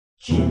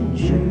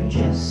Ginger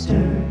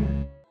Jester.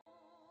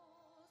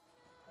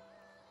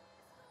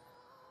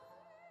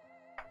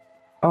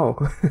 Oh,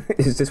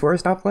 is this where I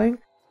stopped playing?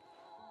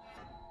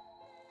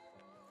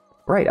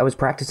 Right, I was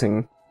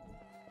practicing.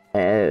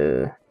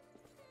 Yeah.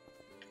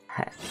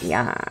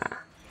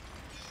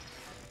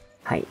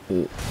 Hi,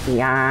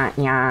 yeah.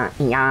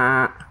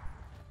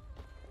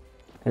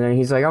 And then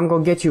he's like, I'm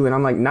gonna get you, and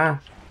I'm like, nah.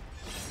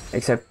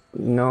 Except,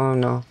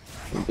 no.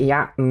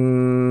 Yeah,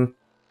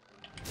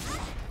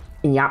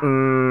 Yeah,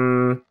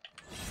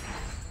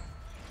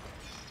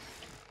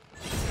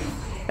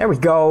 There we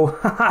go.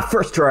 Haha,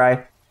 first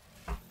try.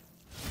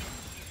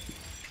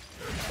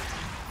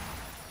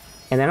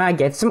 And then I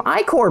get some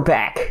ichor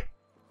back.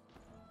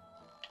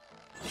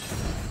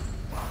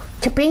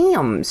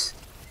 Kabams!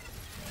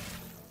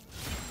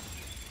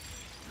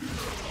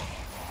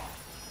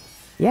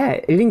 Yeah,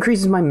 it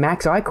increases my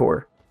max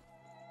ichor.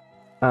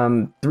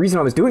 The reason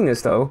I was doing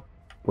this though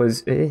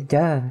was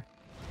I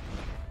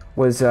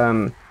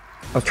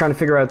was trying to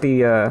figure out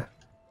the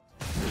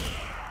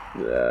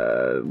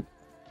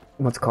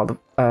what's it called?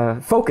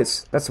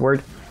 Focus. That's the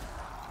word.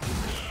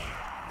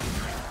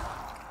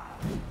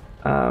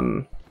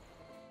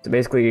 So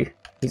basically,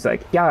 he's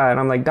like, yeah, and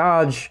I'm like,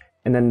 dodge,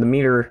 and then the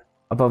meter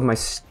above my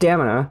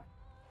stamina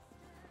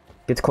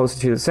gets closer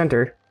to the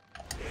center,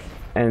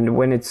 and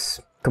when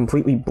it's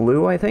completely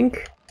blue, I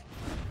think,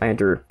 I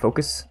enter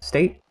focus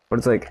state, but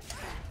it's like,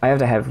 I have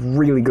to have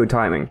really good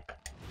timing,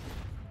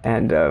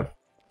 and,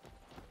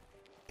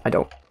 I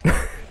don't.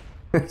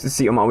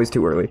 See, I'm always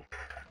too early.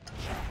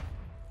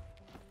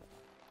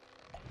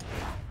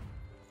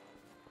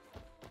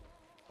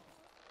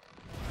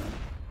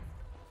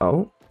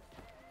 Oh.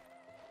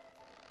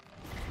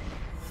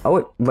 Oh,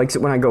 it likes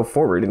it when I go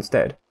forward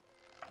instead.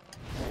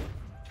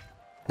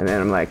 And then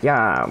I'm like,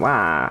 yeah,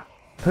 wah,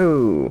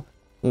 hoo,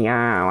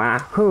 yeah, wah,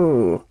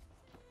 hoo.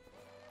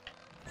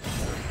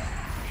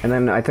 And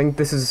then I think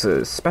this is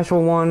a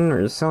special one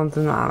or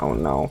something, I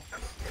don't know.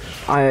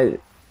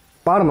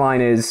 Bottom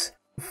line is,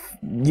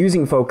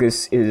 using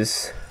focus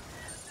is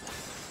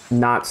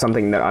not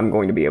something that I'm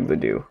going to be able to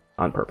do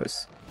on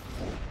purpose.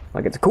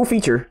 Like, it's a cool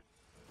feature,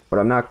 but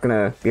I'm not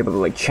gonna be able to,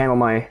 like, channel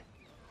my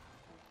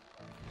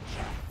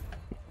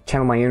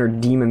inner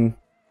demon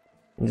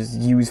and just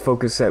use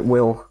focus at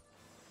will.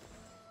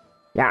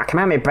 Yeah,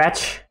 come at me,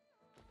 bitch!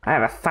 I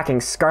have a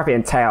fucking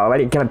scorpion tail, what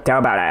are you gonna do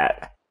about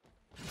it?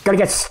 Gonna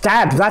get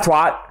stabbed, that's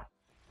what!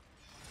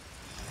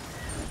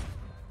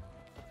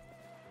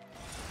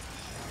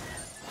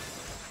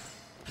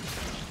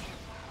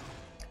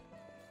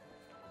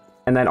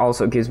 And that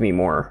also gives me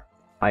more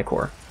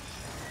ichor.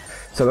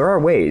 So there are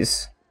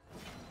ways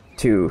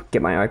to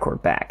get my ichor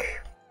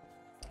back.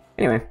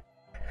 Anyway.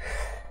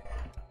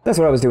 That's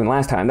what I was doing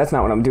last time. That's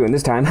not what I'm doing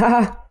this time.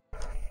 Haha!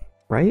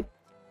 Right?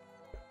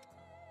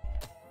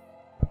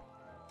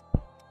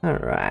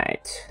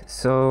 Alright.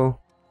 So,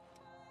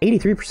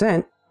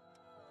 83%.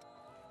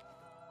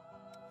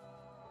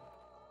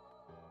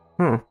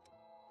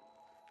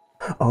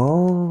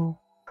 Oh.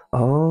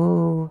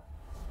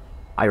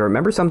 I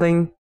remember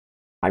something.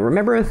 I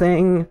remember a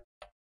thing.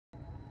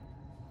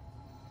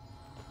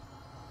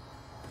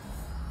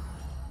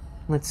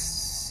 Let's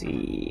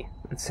see.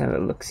 Let's have a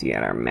look-see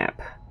at our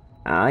map.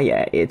 Ah,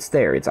 yeah, it's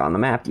there. It's on the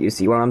map. Do you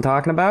see what I'm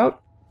talking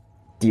about?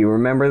 Do you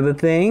remember the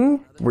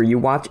thing? Where you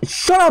watch—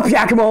 Shut up,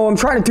 Yakumo! I'm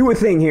trying to do a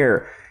thing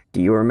here!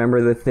 Do you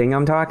remember the thing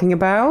I'm talking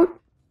about?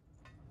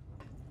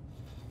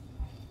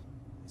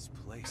 This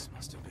place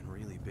must have been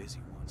really busy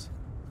once.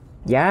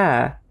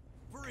 Yeah.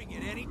 Bring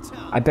it any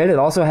time. I bet it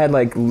also had,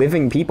 like,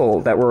 living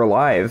people that were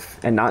alive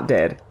and not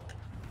dead.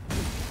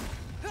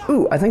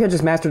 Ooh, I think I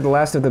just mastered the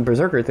last of the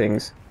Berserker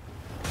things.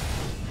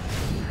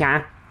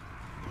 Yeah.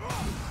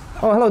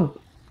 Oh, hello.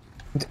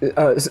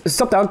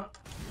 Sup, dog?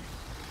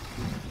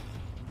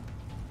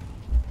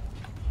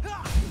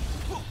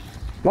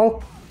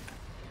 Lol.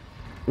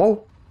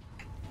 Lol.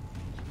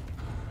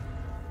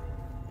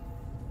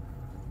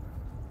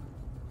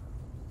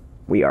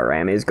 We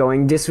are is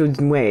going this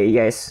way,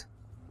 yes.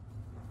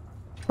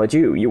 But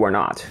you are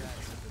not.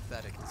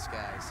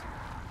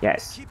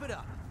 Yes. Keep it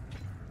up.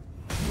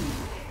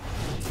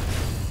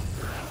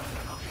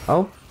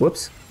 Oh,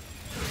 whoops.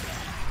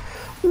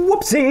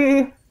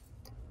 Whoopsie!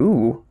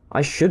 Ooh,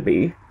 I should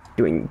be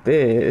doing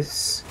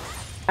this.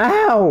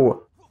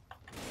 Ow!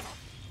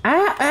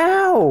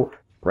 Ow!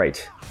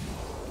 Right.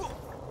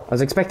 I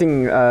was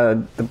expecting,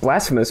 the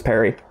blasphemous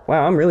parry.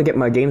 Wow, I'm really getting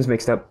my games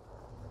mixed up.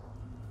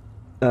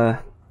 The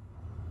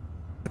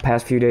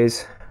past few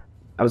days.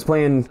 I was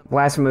playing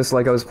Blasphemous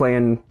like I was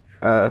playing,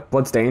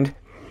 Bloodstained.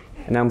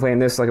 And now I'm playing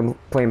this like I'm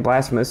playing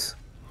Blasphemous.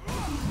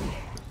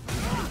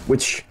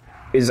 Which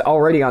is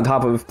already on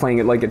top of playing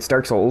it like it's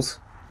Dark Souls.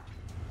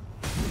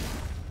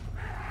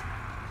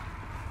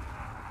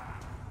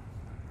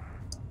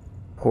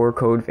 Poor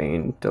Code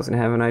Vein doesn't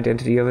have an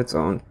identity of its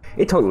own.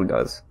 It totally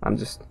does. I'm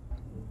just...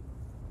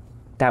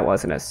 That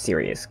wasn't a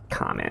serious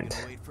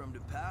comment. Wait for him to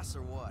pass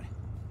or what?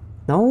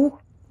 No?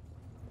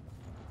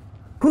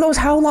 Who knows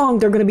how long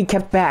they're gonna be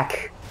kept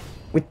back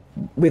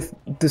with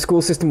the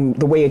school system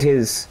the way it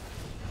is.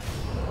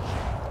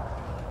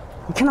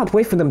 You cannot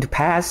wait for them to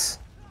pass.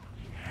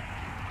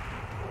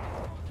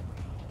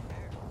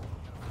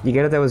 You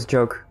get it? That was a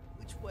joke.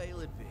 Which way will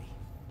it be?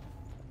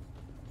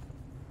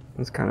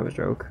 It's kind of a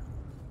joke.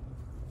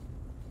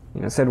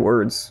 You know, I said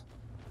words.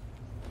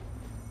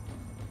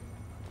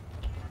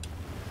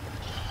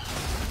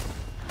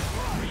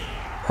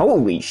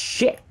 Holy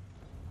shit!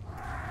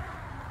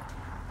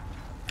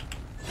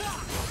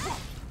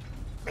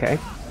 Okay.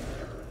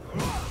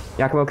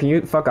 Yakumo, can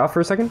you fuck off for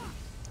a second?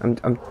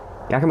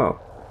 Yakumo.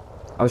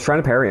 I was trying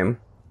to parry him.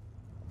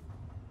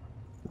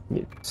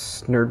 You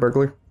nerd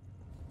burglar.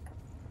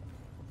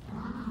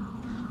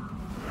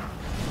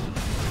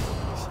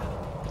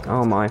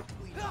 Oh my.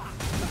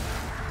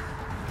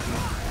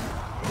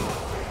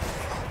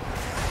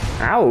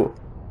 Ow!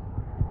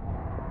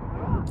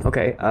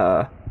 Okay,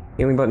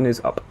 healing button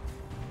is up.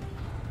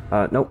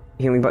 Nope,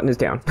 healing button is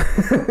down.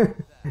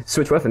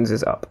 Switch weapons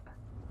is up.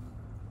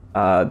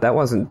 That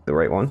wasn't the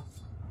right one.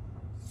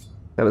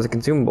 That was a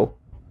consumable.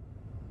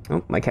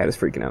 Oh, my cat is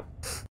freaking out.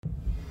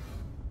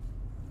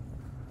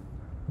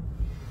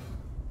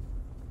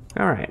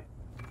 Alright.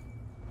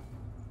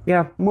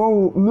 Yeah,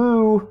 moo,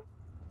 moo!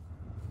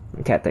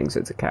 The cat thinks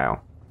it's a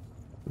cow.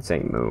 It's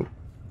saying moo.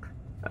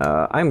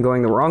 I'm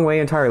going the wrong way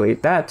entirely.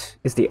 That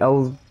is the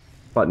L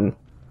button.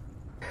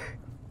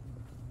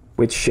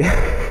 Which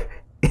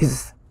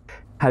is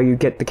how you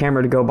get the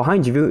camera to go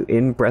behind you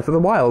in Breath of the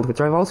Wild, which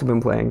I've also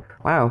been playing.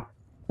 Wow.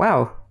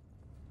 Wow.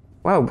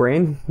 Wow,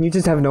 brain. You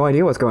just have no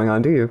idea what's going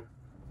on, do you?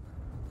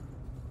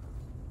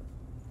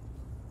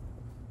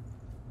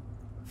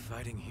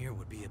 Fighting here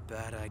would be a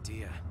bad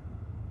idea.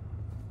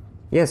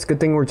 Yes, good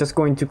thing we're just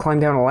going to climb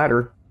down a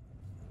ladder.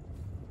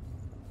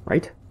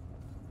 Right?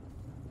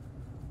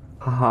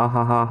 Ha ha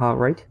ha ha ha,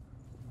 right?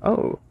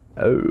 Oh.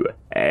 Oh.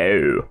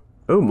 Oh.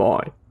 Oh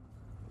my.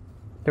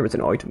 There was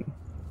an item.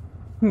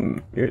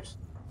 Yes.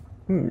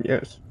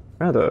 Yes.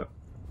 Rather.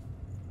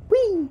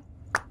 Whee!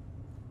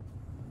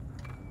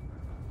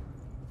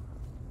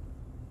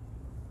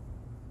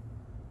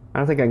 I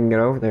don't think I can get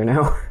over there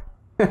now.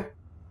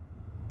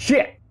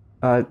 Shit!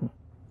 There's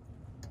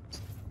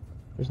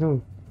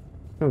no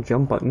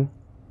jump button.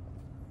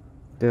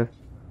 Yeah.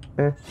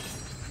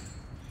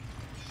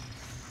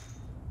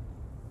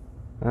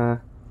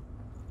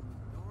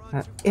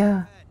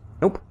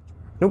 Nope.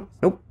 Nope.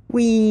 Nope.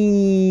 Wee.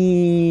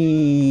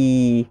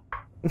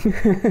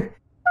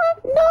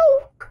 No.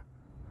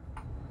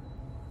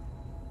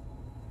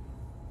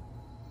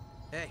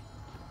 Hey.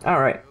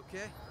 All right.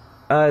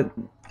 Okay.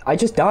 I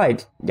just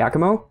died,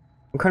 Yakumo.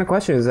 What kind of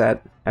question is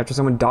that? After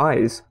someone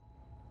dies,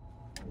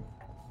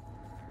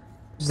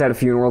 just had a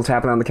funeral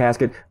tapping on the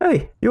casket.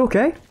 Hey, you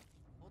okay?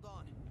 Hold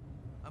on.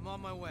 I'm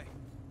on my way.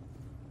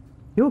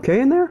 You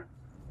okay in there?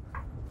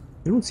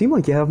 You don't seem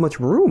like you have much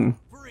room.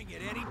 Bring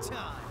it any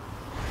time.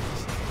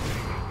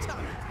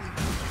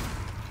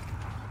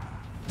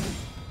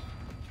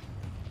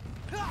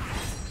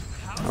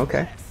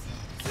 Okay.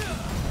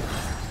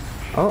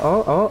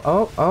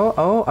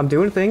 Oh, I'm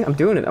doing a thing. I'm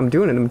doing it.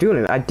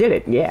 I did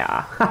it. Yeah.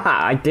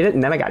 Haha, I did it,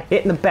 and then I got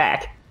hit in the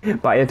back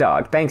by a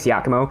dog. Thanks,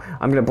 Yakumo.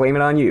 I'm gonna blame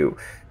it on you.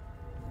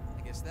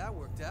 I guess that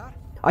worked out.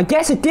 I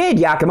guess it did,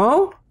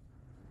 Yakumo!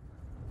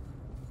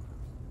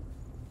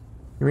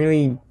 He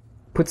really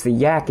puts the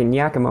yak in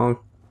Yakumo,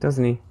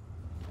 doesn't he?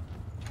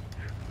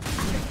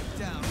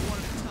 Down one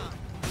at a time.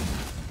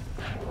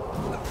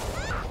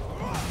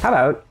 How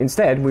about,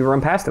 instead, we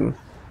run past him.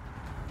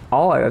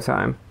 All out of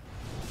time.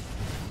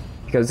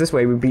 Because this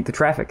way we beat the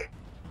traffic.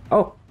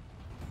 Oh.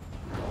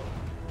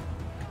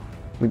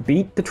 We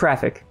beat the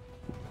traffic.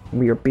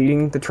 We are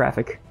beating the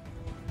traffic.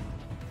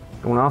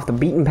 Going off the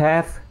beaten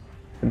path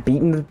and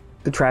beating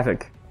the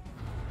traffic.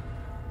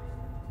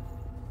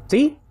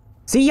 See?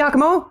 See,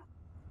 Yakumo?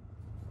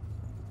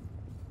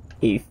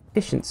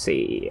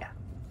 Efficiency.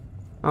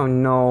 Oh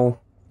no.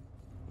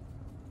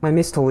 My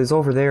mistle is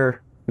over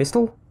there.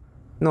 Mistle?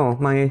 No,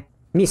 my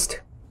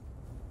mist.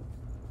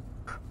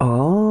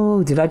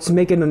 Oh, did I just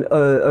make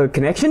a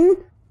connection?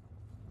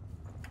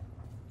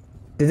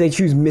 Did they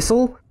choose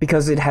missile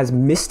because it has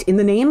mist in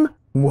the name?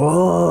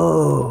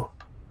 Whoa!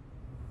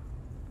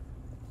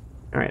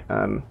 Alright,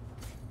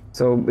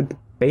 so with the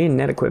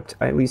bayonet equipped,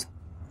 I at least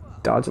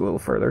dodge a little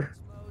further.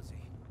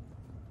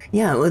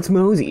 Yeah, let's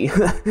mosey.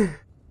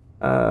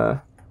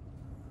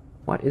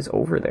 What is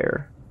over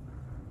there?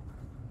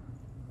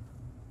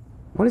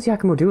 What is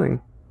Yakumo doing?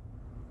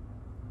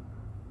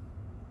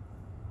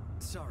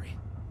 Sorry.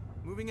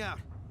 Moving out.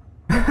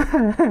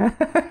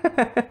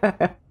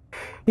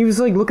 He was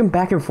like looking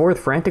back and forth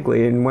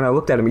frantically, and when I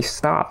looked at him, he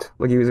stopped,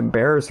 like he was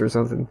embarrassed or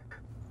something.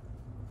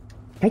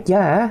 Heck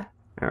yeah!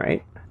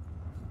 Alright.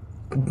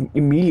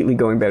 Immediately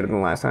going better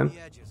than last time.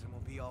 The edges and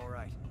we'll be all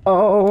right.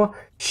 Oh,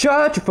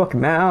 shut your fucking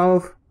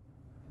mouth!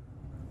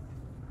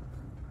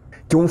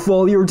 Don't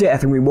fall to your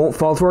death, and we won't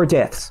fall to our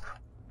deaths.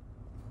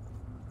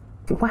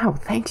 Wow,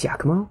 thanks,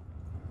 Yakumo.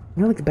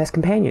 You're like the best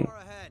companion. Far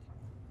ahead.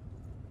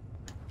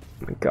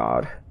 Oh my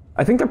god.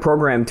 I think they're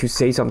programmed to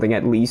say something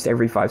at least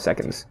every 5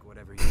 seconds.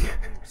 Whatever you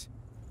choose.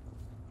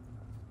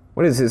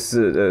 What is this?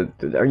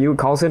 Are you a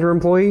call center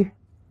employee?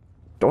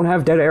 Don't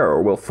have dead air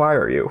or we'll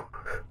fire you.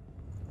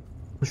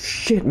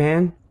 Shit,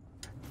 man.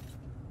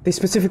 They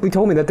specifically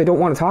told me that they don't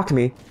want to talk to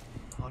me.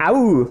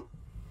 Ow!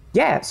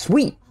 Yeah,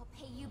 sweet! I'll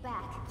pay you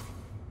back.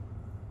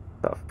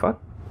 The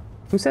fuck?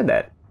 Who said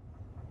that?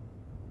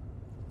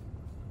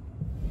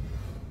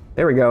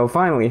 There we go,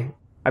 finally.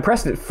 I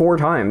pressed it 4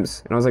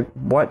 times, and I was like,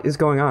 what is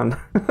going on?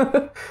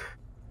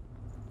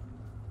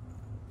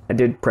 I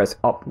did press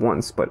up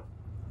once, but...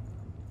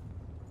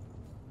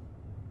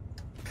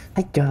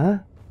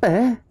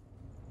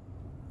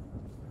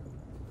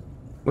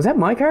 Was that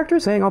my character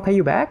saying I'll pay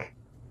you back?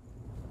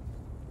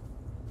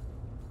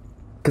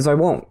 Because I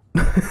won't.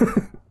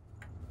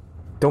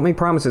 Don't make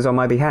promises on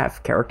my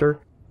behalf,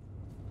 character.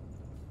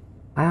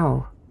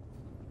 Wow.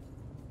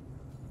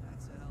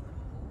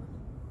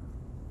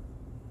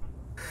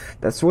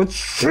 That's what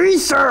she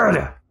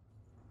said!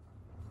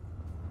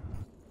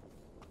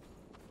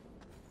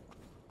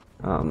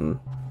 I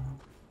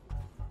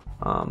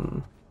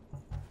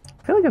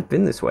feel like I've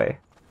been this way.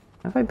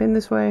 Have I been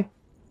this way?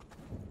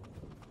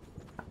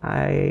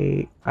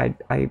 I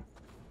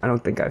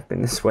don't think I've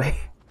been this way.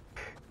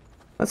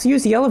 Let's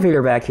use the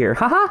elevator back here.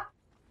 Haha!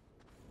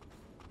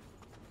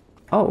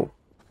 Oh,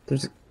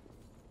 there's...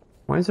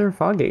 Why is there a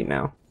fog gate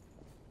now?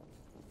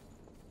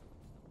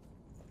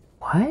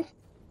 What?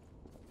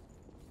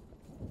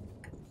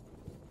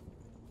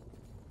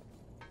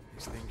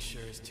 This thing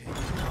sure is taking.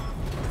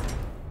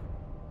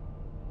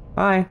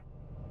 Bye.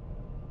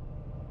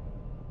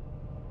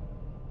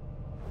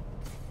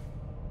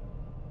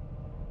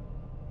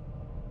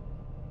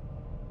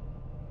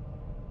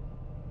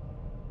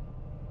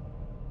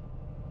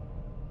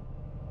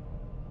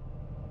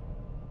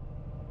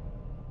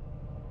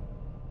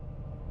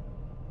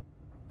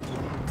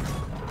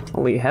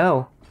 Holy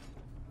hell.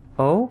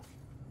 Oh?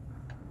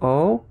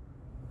 Oh?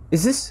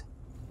 Is this...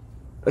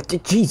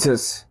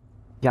 Jesus!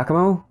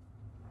 Yakumo?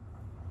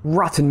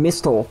 Rotten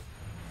mistle.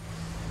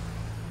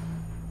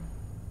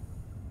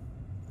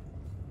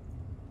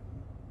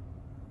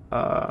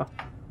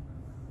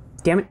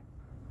 Damn it.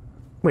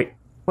 Wait,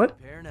 what?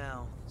 Prepare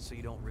now, so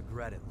you don't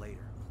regret it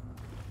later.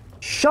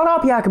 Shut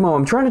up, Yakumo!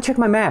 I'm trying to check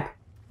my map.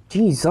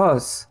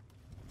 Jesus.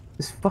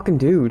 This fucking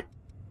dude.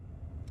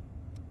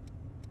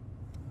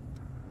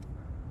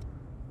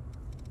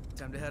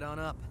 Time to head on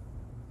up.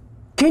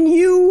 Can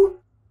you?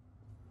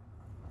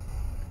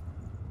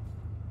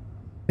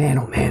 Man,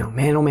 oh man, oh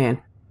man, oh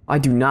man. I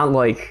do not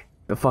like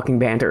the fucking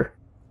banter.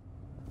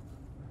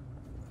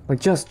 Like,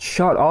 just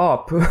shut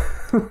up.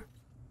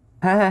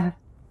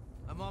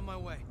 I'm on my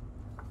way.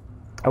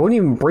 I wouldn't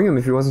even bring him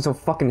if he wasn't so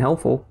fucking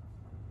helpful.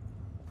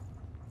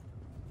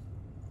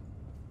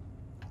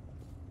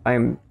 I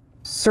am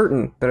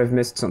certain that I've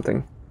missed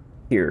something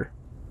here.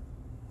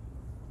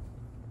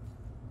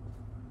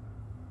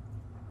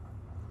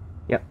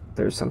 Yep,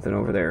 there's something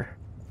over there.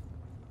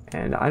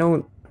 And I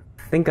don't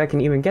think I can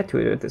even get to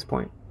it at this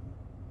point.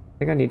 I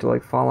think I need to,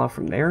 like, fall off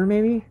from there,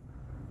 maybe?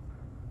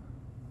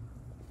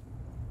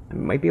 I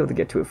might be able to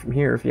get to it from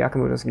here if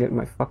Yakumo doesn't get in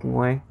my fucking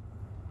way.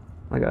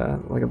 Like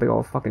a big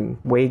old fucking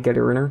way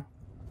getter inner.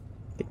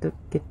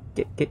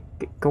 Get,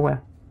 go away.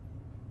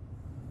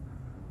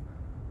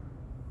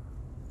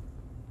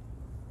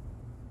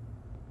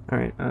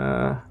 Alright,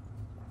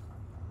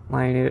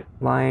 line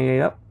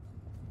it up.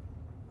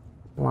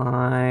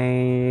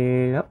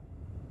 Line it up.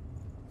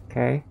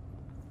 Okay.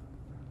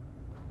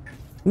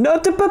 No,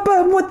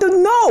 what the,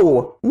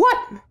 no!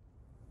 What?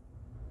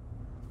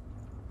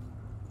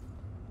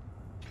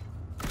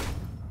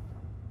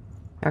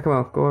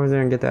 Yakumo, go over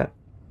there and get that.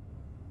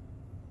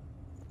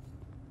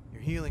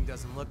 Your healing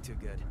doesn't look too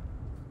good.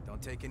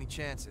 Don't take any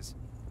chances.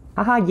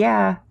 Haha,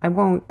 yeah, I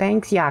won't.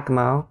 Thanks,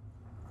 Yakumo.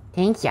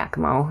 Thanks,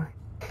 Yakumo.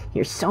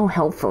 You're so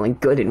helpful and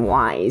good and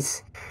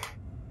wise.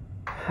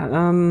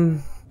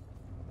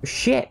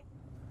 Shit.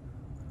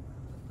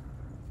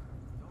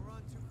 Don't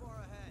run too far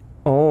ahead.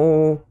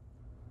 Oh.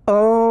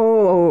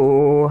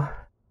 Oh.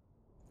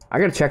 I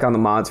gotta check on the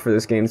mods for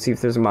this game, see if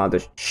there's a mod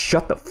to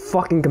shut the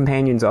fucking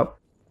companions up.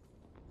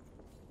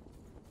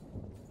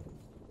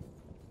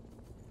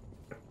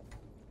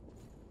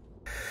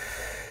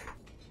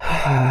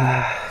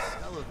 This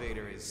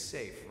elevator is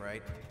safe,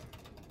 right?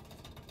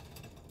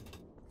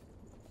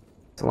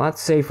 It's a lot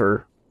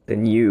safer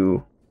than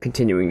you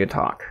continuing to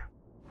talk.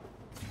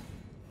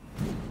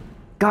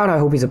 God, I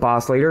hope he's a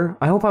boss later.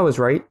 I hope I was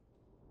right.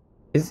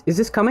 Is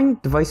this coming?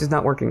 Device is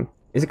not working.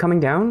 Is it coming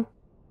down?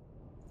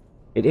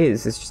 It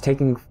is. It's just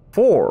taking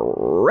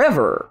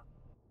forever.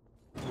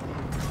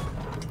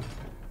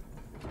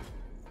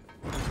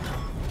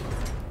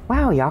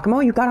 Wow,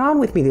 Yakumo, you got on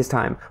with me this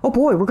time. Oh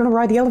boy, we're gonna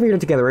ride the elevator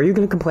together. Are you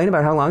gonna complain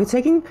about how long it's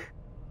taking?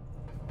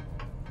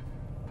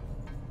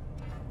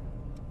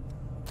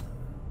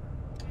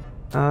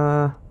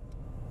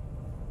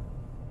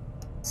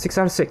 Six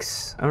out of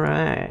 6.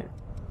 Alright.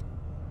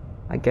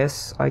 I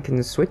guess I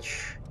can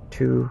switch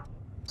to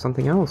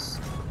something else.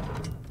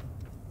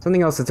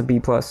 Something else that's a B+.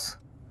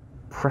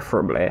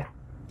 Preferably.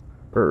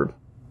 Or...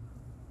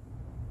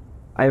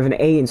 I have an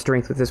A in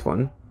strength with this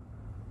one.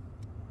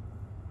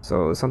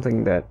 So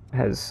something that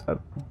has a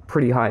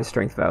pretty high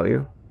strength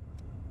value,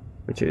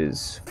 which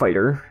is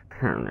Fighter.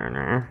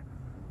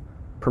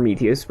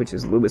 Prometheus, which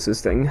is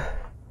Lewis's thing.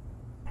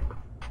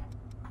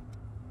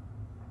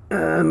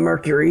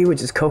 Mercury,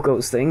 which is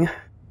Coco's thing.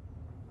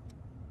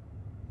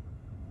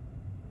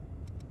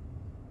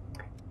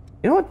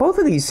 You know what? Both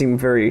of these seem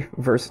very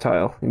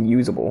versatile and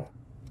usable.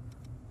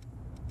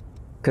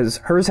 Because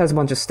hers has a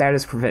bunch of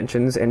status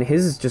preventions, and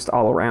his is just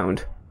all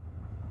around.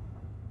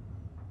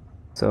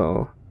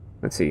 So,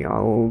 let's see,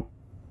 I'll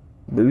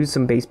lose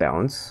some base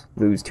balance,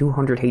 lose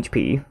 200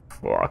 HP,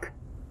 fuck.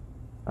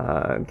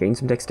 Gain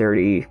some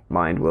dexterity,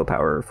 mind,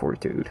 willpower,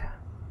 fortitude.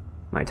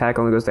 My attack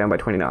only goes down by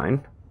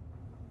 29.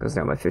 Goes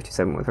down by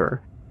 57 with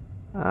her.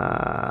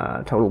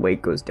 Total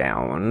weight goes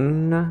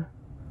down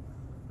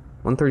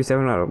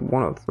 137 out of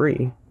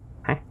 103.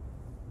 Huh?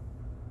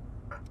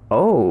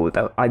 Oh,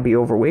 that I'd be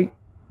overweight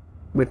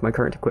with my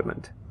current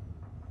equipment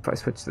if I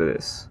switch to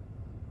this.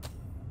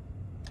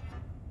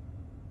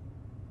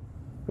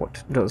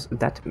 What does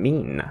that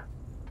mean?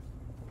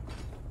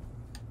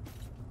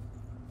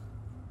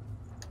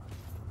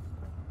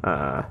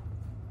 I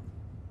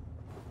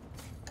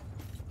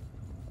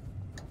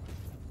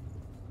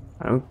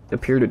don't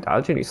appear to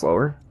dodge any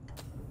slower.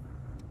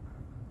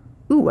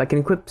 Ooh, I can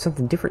equip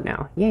something different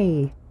now.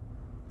 Yay!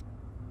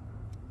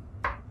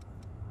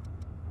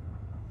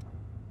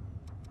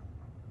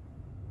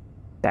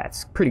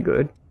 That's pretty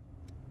good.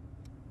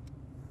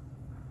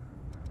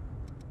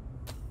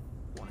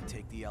 Want to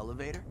take the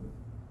elevator?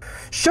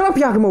 Shut up,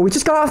 Yakumo! We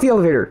just got off the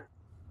elevator!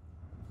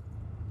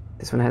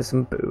 This one has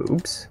some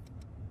boobs.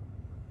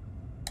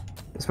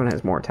 This one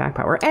has more attack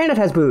power, and it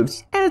has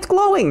boobs! And it's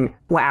glowing!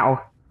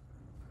 Wow!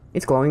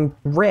 It's glowing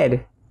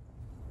red.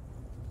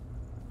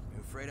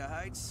 You afraid of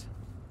heights?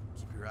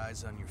 Keep your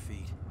eyes on your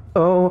feet.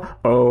 Oh,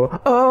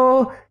 oh,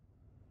 oh!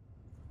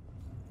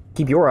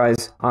 Keep your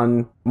eyes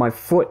on my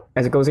foot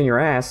as it goes in your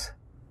ass.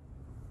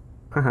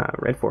 Haha,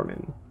 Red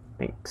Foreman.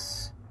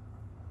 Thanks.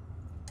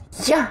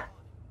 Yeah!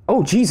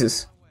 Oh,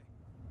 Jesus!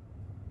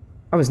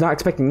 I was not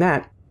expecting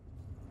that.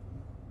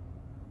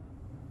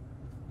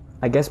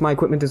 I guess my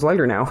equipment is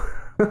lighter now.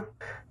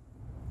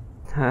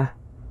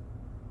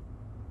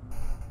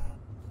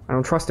 I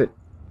don't trust it.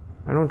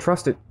 I don't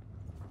trust it.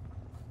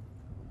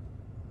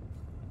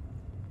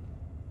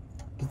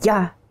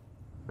 Yeah!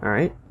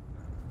 Alright.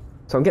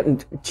 So I'm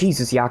getting...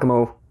 Jesus,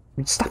 Yakumo.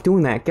 Stop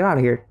doing that. Get out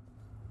of here.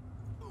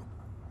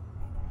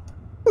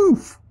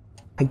 Oof!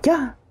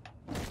 Yeah!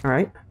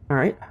 Alright,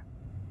 alright.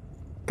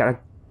 Got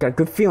a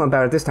good feeling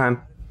about it this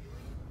time.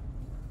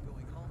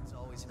 Going home's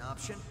always an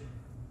option.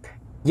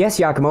 Yes,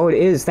 Yakumo,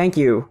 it is. Thank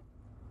you.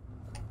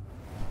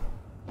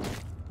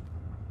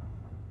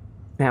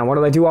 Now, what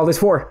did I do all this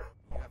for?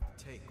 You have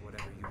to take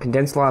whatever you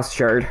Condensed lost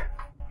shard.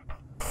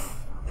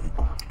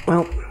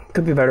 Well,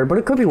 could be better, but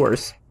it could be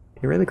worse.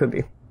 It really could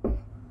be.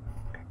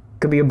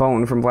 Could be a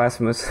bone from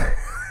Blasphemous.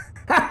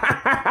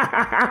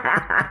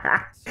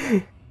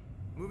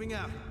 Moving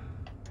out.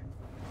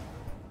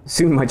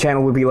 Soon my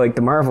channel will be like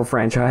the Marvel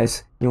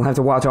franchise. You'll have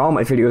to watch all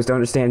my videos to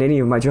understand any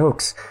of my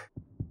jokes.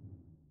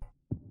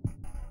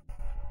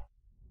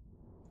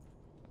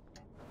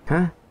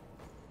 Huh?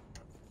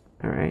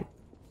 Alright.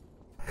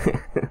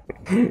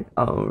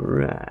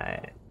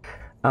 Alright.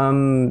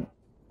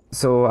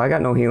 So I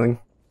got no healing.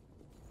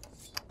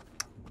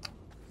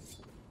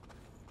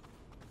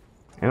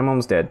 And I'm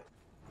almost dead.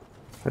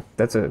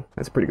 That's a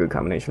pretty good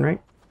combination,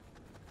 right?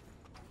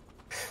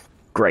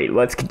 Great,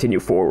 let's continue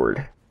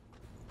forward.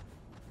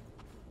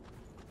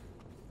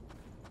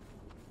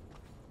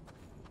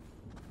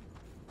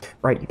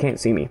 Right, you can't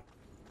see me.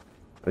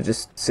 I was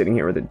just sitting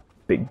here with a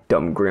big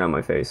dumb grin on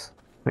my face.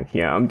 Like,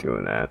 yeah, I'm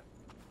doing that.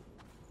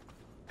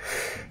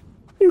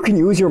 You can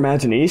use your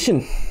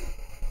imagination.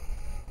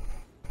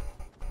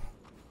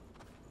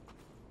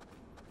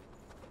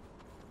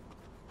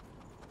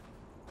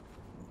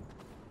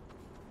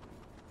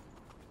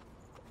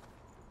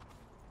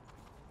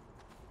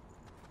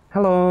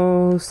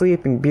 Hello,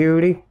 Sleeping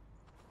Beauty.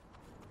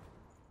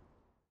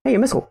 Hey, a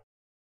missile.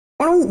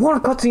 I don't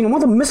want a cutscene, I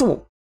want a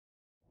missile.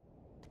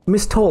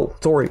 Miss Toll,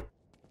 sorry.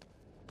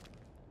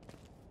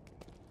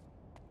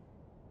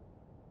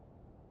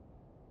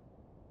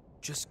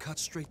 Just cut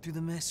straight through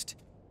the mist.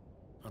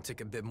 I'll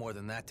take a bit more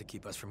than that to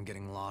keep us from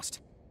getting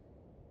lost.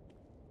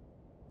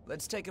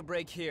 Let's take a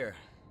break here.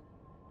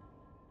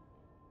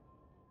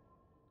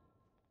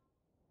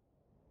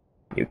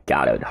 You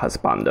got it,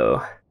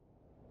 husbando.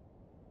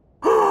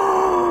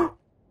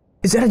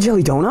 Is that a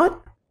jelly donut?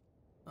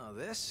 Oh,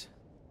 this?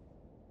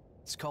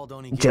 It's called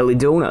onigiri. Jelly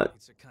donut.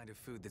 It's a kind of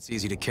food that's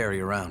easy to carry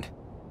around.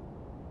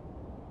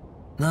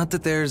 Not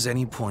that there's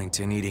any point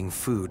in eating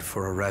food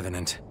for a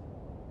revenant.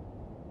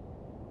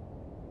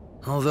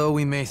 Although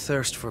we may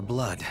thirst for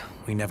blood,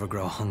 we never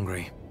grow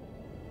hungry.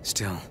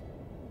 Still,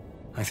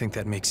 I think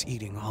that makes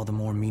eating all the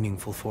more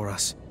meaningful for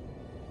us.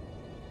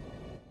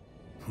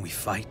 We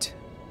fight.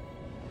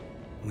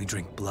 We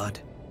drink blood.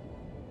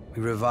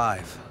 We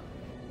revive.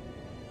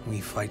 We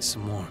fight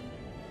some more.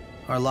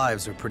 Our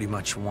lives are pretty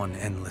much one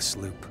endless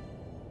loop.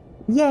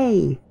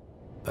 Yay!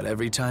 But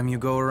every time you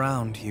go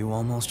around, you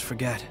almost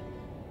forget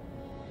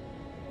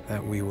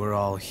that we were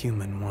all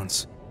human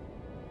once.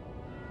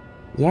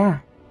 Yeah.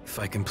 If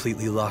I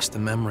completely lost the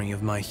memory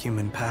of my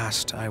human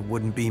past, I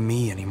wouldn't be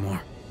me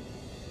anymore.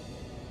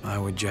 I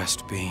would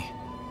just be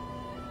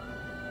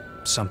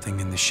something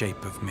in the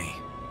shape of me.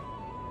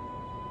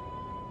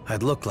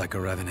 I'd look like a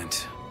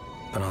revenant,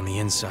 but on the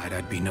inside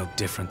I'd be no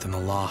different than the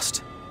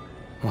lost.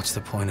 What's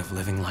the point of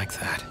living like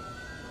that?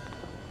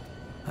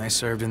 I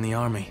served in the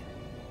army.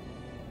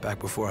 Back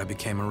before I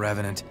became a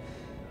revenant.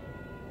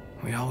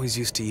 We always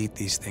used to eat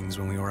these things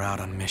when we were out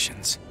on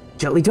missions.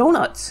 Jelly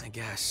donuts! I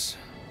guess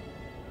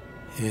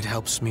it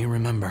helps me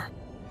remember.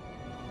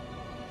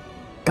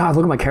 God,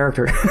 look at my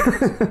character.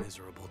 It was a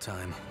miserable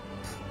time.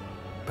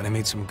 But I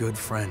made some good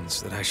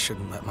friends that I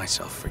shouldn't let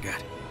myself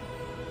forget.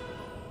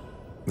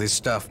 This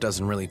stuff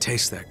doesn't really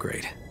taste that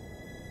great.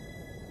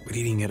 But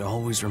eating it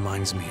always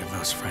reminds me of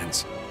those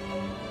friends.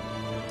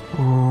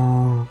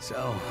 Oh.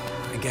 So,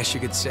 I guess you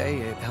could say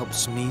it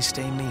helps me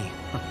stay me.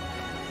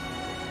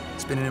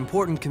 It's been an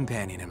important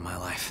companion in my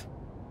life.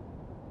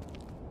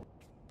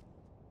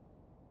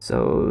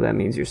 So that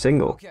means you're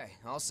single. Okay,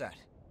 all set.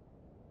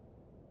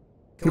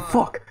 You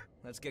fuck!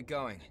 Let's get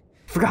going.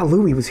 Forgot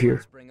Louis was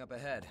here. Spring up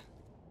ahead.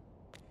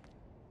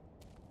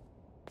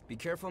 Be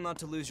careful not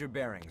to lose your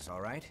bearings,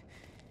 all right?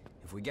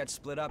 If we get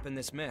split up in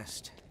this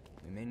mist,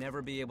 we may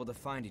never be able to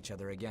find each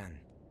other again.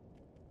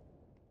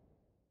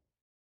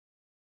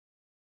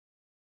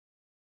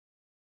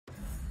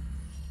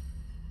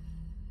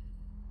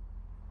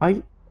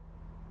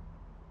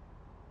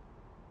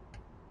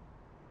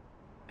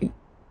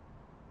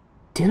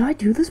 Did I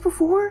do this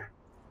before?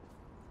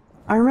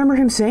 I remember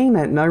him saying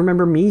that, and I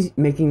remember me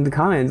making the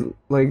comment,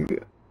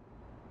 like,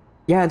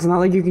 yeah, it's not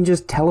like you can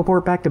just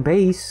teleport back to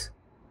base.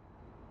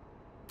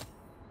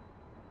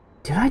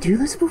 Did I do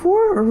this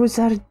before, or was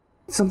that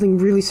something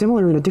really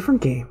similar in a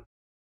different game?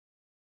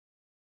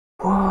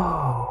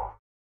 Whoa.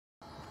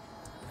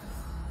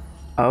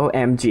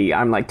 OMG,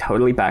 I'm like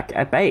totally back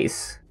at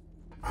base.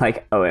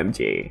 Like,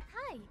 OMG.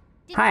 Hi.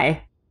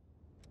 Hi.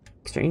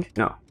 Exchange?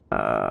 No.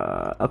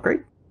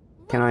 Upgrade?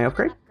 Can I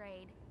upgrade?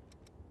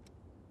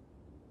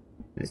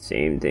 The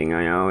same thing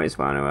I always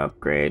want to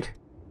upgrade.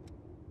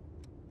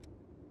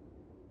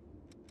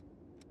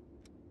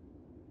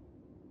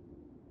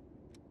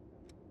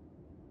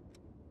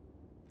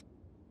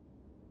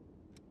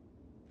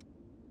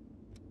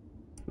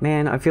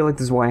 Man, I feel like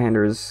this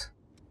Y-hander is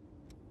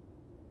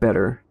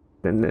better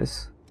than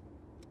this.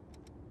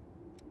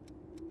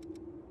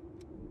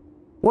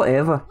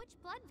 Whatever. Which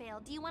blood veil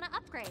do you want to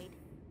upgrade?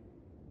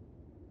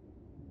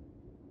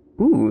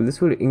 Ooh, this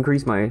would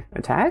increase my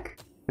attack?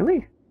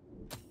 Really?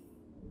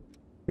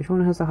 Which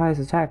one has the highest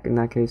attack in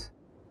that case?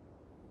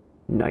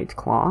 Night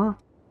Claw?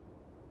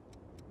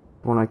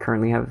 The one I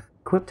currently have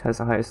equipped has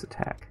the highest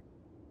attack.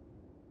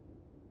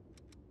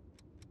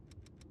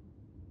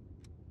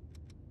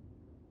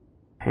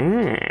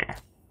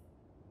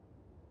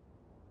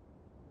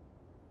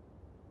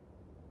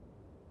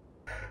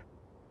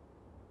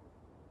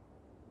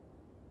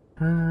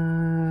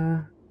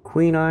 Huh.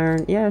 Queen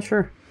Iron. Yeah,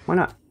 sure. Why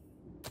not?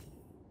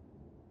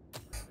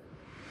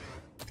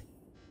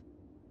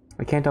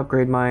 I can't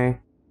upgrade my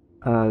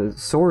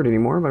sword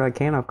anymore, but I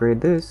can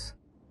upgrade this.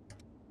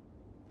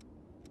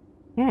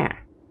 Yeah.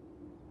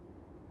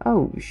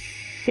 Oh,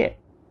 shit.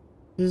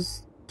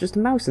 There's just a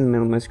mouse in the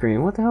middle of my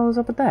screen. What the hell is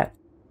up with that?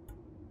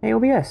 Hey,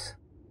 OBS.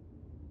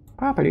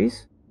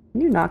 Properties.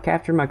 Can you not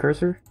capture my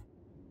cursor?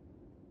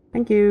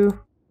 Thank you.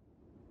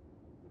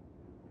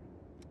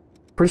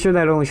 Pretty sure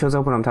that only shows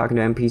up when I'm talking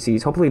to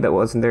NPCs. Hopefully that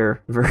wasn't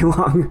there very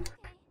long.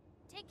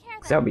 Take care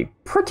of That would be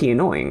pretty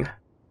annoying.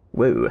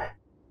 Whoa.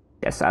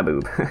 Yeah, side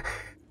boob.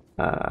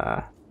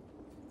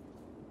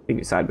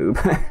 Maybe side boob.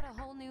 Got a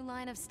whole new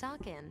line of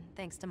stock in,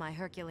 thanks to my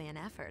Herculean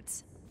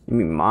efforts. You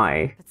mean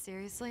my? But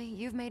seriously,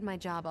 you've made my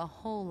job a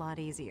whole lot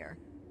easier.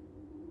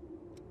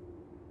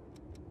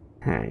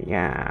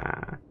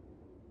 Yeah.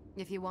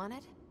 If you want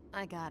it,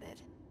 I got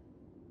it.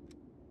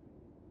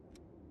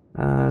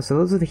 So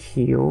those are the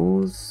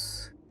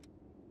heals.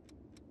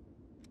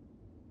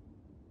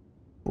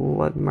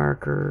 Blood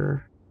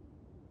marker.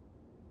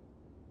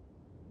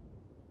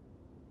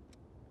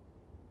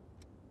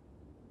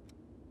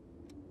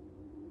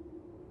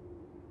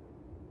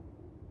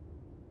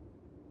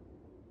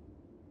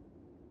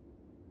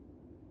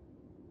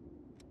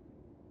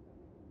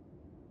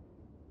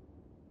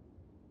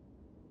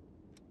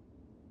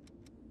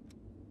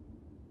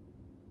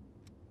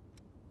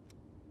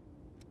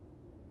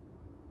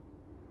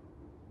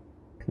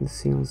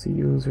 Conceals the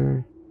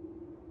user.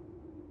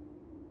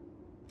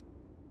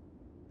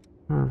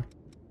 Huh.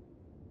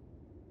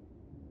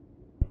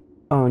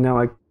 Oh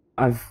no,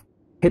 I've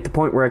hit the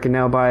point where I can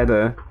now buy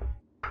the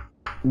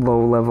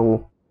low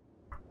level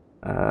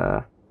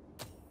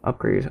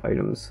upgrade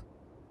items.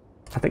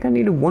 I think I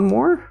needed one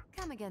more?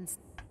 Come against.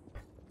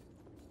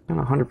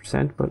 Not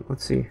 100%, but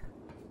let's see.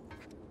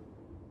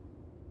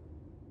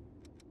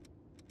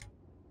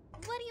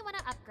 What do you want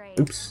to upgrade?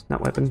 Oops,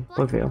 not weapon.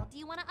 Blood veil. Do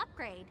you want to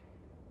upgrade?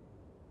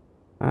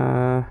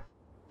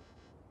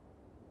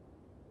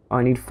 Oh,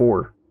 I need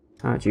 4.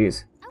 Ah,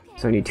 jeez. Okay.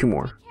 So I need 2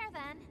 more. Take care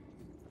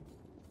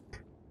then.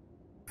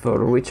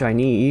 For which I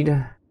need...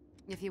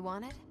 If you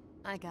want it,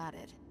 I got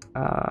it.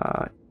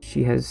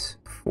 She has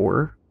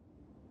 4.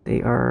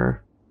 They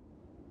are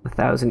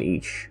 1,000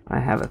 each. I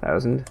have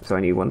 1,000, so I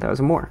need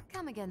 1,000 more.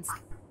 Come again.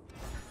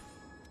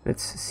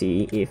 Let's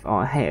see if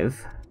I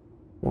have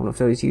one of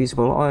those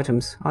usable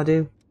items. I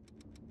do.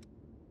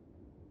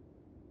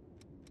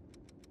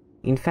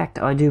 In fact,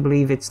 I do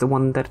believe it's the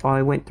one that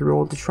I went through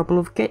all the trouble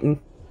of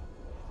getting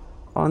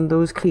on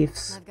those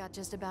cliffs. I've got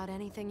just about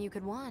anything you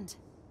could want.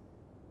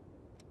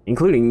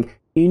 Including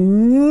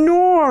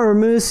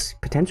enormous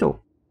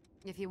potential.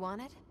 If you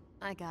want it,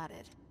 I got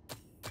it.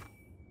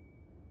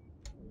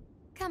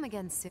 Come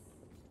again soon.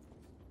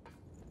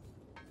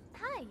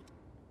 Hi.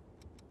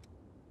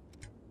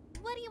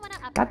 What do you want to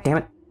upgrade? God damn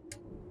it.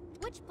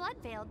 Which blood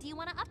veil do you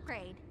want to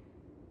upgrade?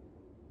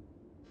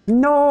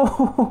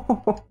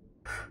 No!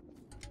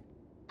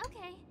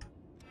 Okay.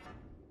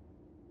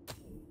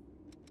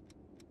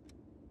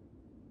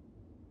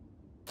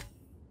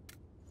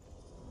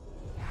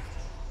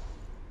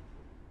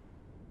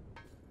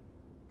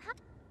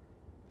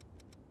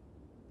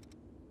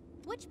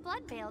 Which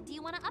blood veil do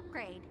you want to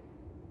upgrade?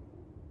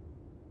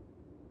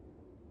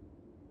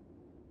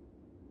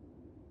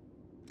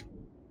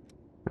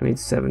 I need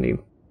 70.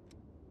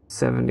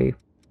 70.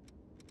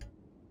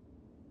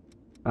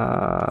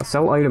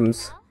 Sell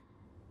items.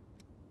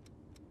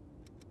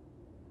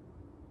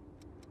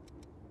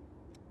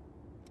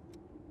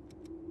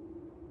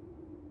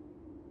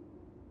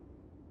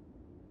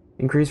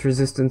 Increase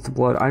resistance to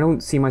blood. I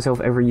don't see myself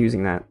ever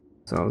using that.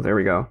 So there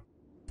we go.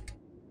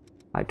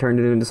 I turned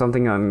it into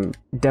something I'm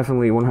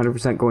definitely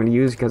 100% going to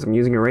use because I'm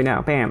using it right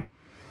now. Bam!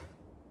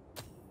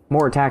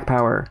 More attack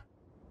power.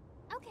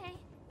 Okay.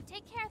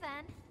 Take care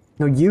then.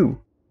 No,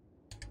 you.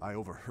 I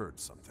overheard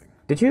something.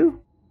 Did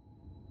you?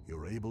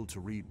 You're able to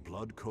read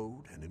blood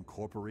code and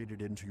incorporate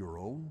it into your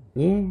own?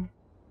 Yeah.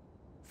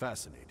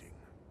 Fascinating.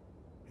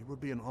 It would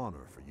be an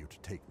honor for you to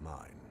take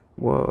mine.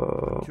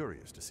 Whoa. I'm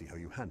curious to see how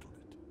you handle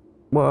it.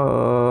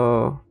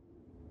 Whoa.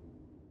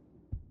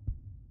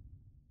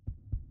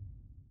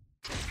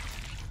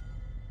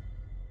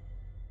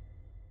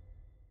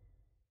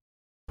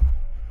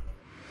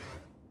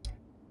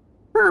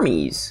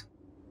 Hermes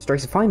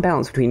strikes a fine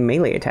balance between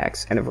melee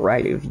attacks and a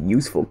variety of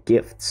useful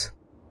gifts.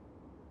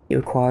 You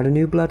acquired a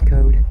new blood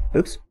code.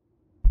 Oops.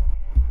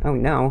 Oh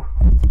no.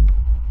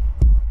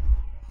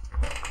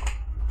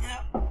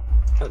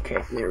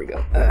 Okay, there we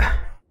go.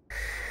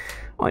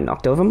 I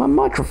knocked over my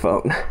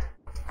microphone.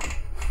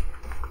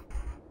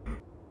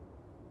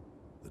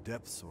 The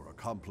depths are a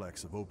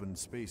complex of open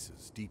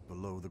spaces deep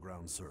below the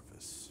ground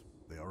surface.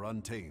 They are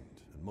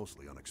untamed and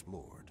mostly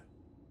unexplored.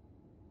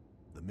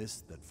 The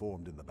mist that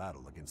formed in the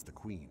battle against the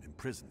Queen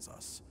imprisons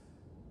us.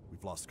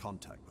 We've lost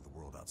contact with the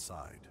world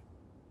outside.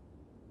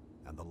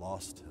 And the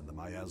Lost and the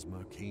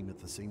Miasma came at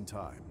the same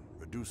time,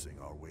 reducing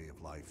our way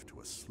of life to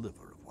a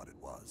sliver of what it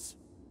was.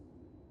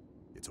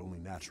 It's only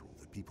natural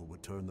that people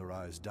would turn their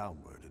eyes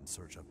downward in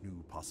search of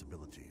new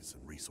possibilities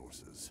and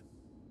resources.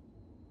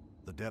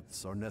 The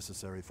depths are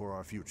necessary for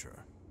our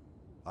future.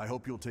 I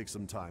hope you'll take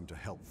some time to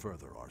help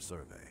further our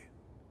survey.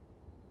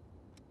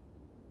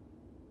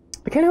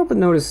 I can't help but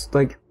notice,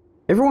 like,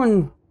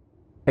 everyone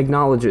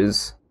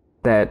acknowledges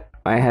that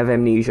I have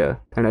amnesia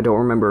and I don't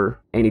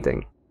remember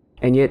anything.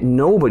 And yet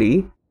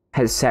nobody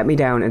has sat me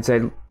down and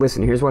said,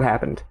 listen, here's what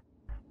happened.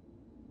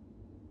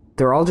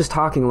 They're all just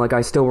talking like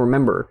I still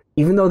remember,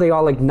 even though they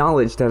all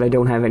acknowledge that I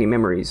don't have any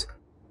memories.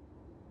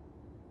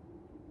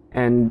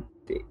 And,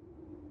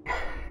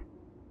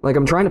 like,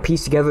 I'm trying to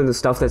piece together the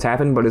stuff that's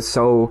happened, but it's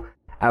so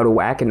out of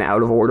whack and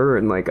out of order,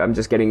 and, like, I'm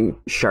just getting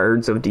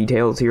shards of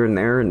details here and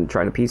there and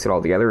trying to piece it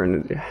all together,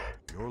 and...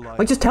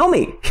 Like, just tell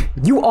me!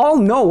 You all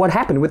know what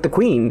happened with the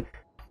Queen,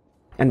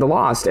 and the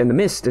Lost, and the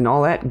Mist, and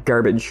all that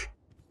garbage.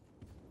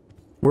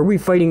 Were we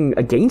fighting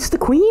against the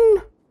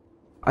Queen?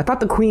 I thought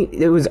the Queen,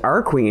 it was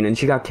our Queen, and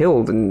she got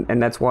killed,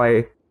 and that's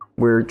why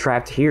we're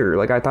trapped here.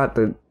 Like, I thought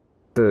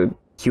the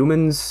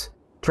humans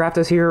trapped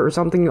us here or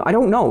something. I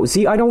don't know.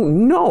 See, I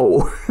don't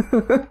know.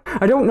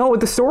 I don't know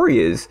what the story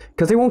is,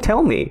 because they won't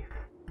tell me.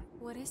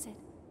 What is it?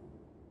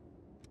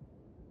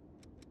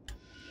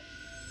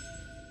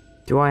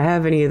 Do I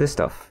have any of this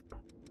stuff?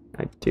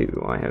 I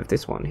do. I have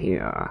this one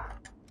here.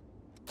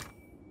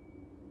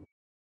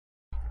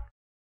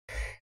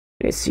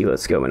 Let's see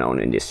what's going on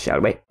in this,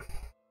 shall we?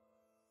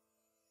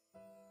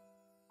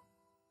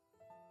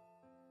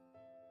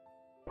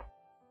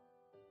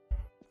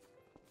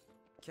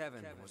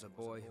 Kevin was a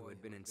boy who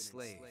had been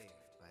enslaved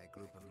by a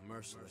group of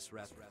merciless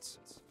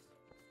Revenants.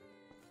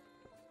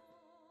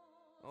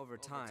 Over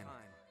time,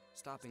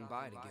 stopping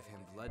by to give him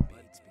blood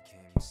beads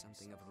became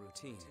something of a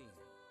routine.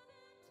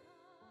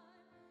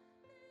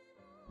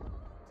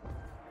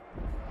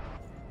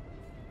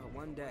 But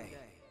one day,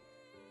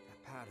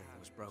 that pattern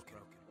was broken.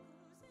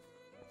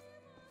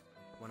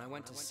 When I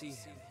went to see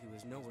him, he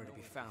was nowhere to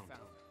be found,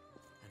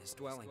 and his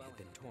dwelling had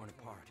been torn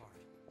apart.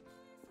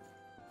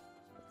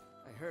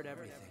 I heard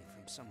everything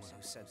from someone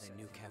who said they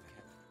knew Kevin.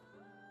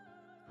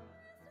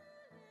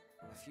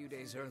 A few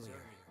days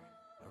earlier,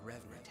 a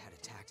Revenant had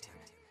attacked him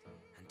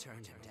and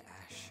turned him to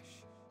ash.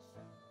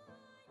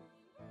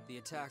 The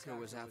attacker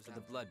was after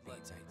the blood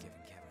beads I'd given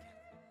Kevin.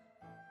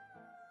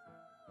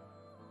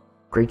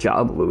 Great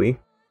job, Louis.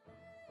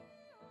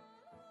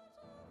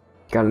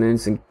 Got an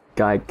innocent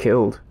guy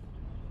killed.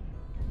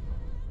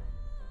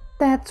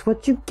 That's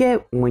what you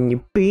get when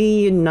you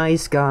be a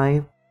nice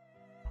guy.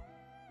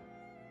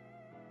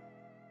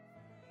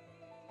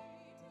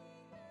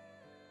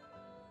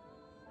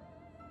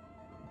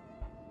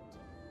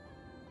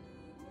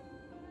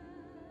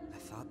 I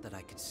thought that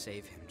I could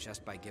save him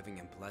just by giving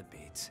him blood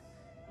beads.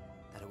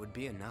 That it would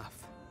be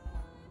enough.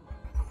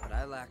 But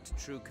I lacked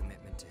true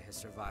commitment to his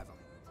survival.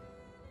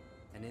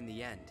 And in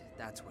the end,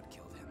 that's what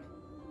killed him.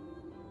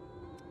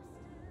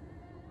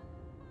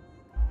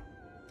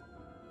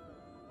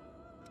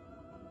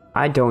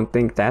 I don't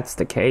think that's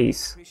the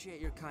case. Appreciate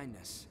your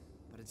kindness,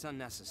 but it's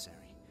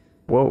unnecessary.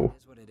 Whoa.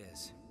 It is what it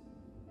is.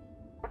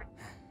 I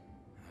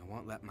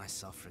won't let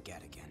myself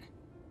forget again.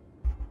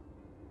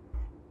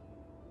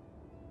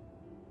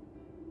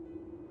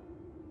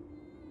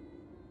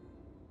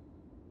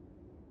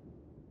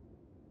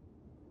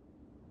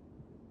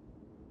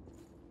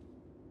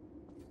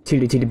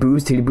 Titty titty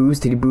boobs, titty boobs,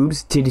 titty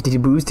boobs, titty titty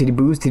boobs, titty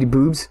boobs, titty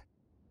boobs.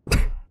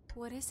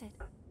 What is it?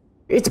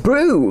 It's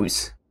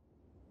Bruise!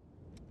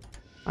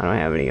 I don't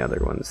have any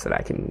other ones that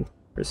I can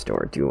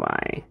restore, do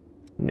I?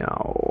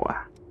 No.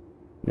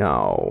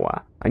 No.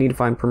 I need to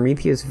find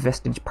Prometheus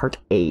Vestige Part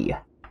A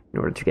in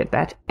order to get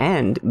that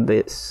and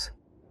this.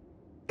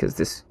 Because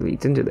this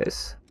leads into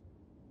this.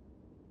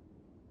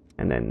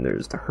 And then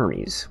there's the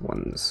Hermes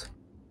ones.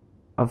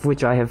 Of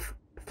which I have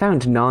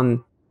found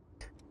none.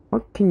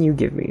 What can you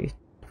give me?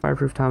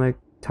 Fireproof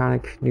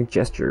tonic, new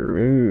Jester.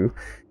 Ooh.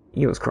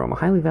 Eos Chrome, a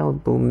highly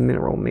valuable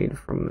mineral made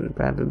from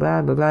blah blah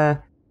blah blah blah.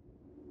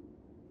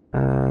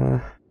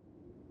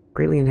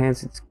 Greatly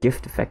enhance its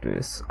gift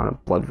effectiveness on a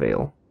blood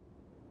veil.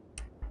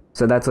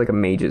 So that's like a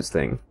mage's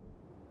thing,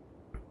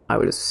 I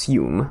would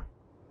assume.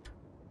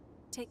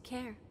 Take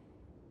care.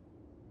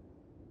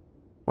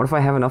 What if I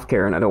have enough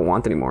care and I don't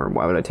want any more?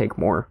 Why would I take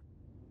more?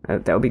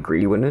 That would be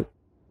greedy, wouldn't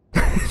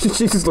it?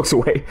 She just looks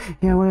away.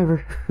 Yeah,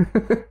 whatever.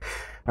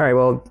 Alright,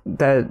 well,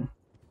 that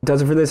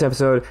does it for this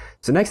episode.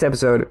 So next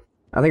episode,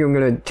 I think I'm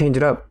going to change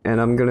it up, and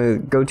I'm going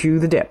to go to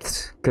the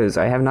depths, because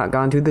I have not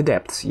gone to the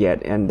depths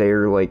yet, and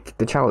they're like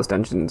the chalice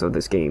dungeons of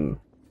this game,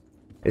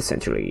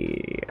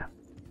 essentially.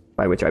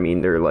 By which I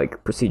mean they're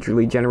like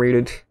procedurally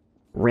generated,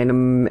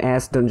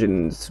 random-ass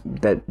dungeons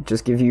that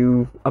just give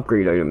you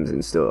upgrade items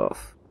and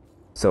stuff.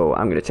 So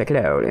I'm going to check it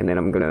out, and then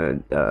I'm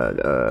going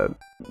to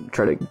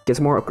try to get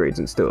some more upgrades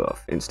and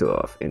stuff, and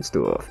stuff, and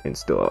stuff, and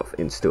stuff,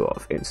 and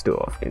stuff, and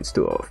stuff, and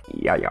stuff.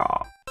 Yeah, yeah.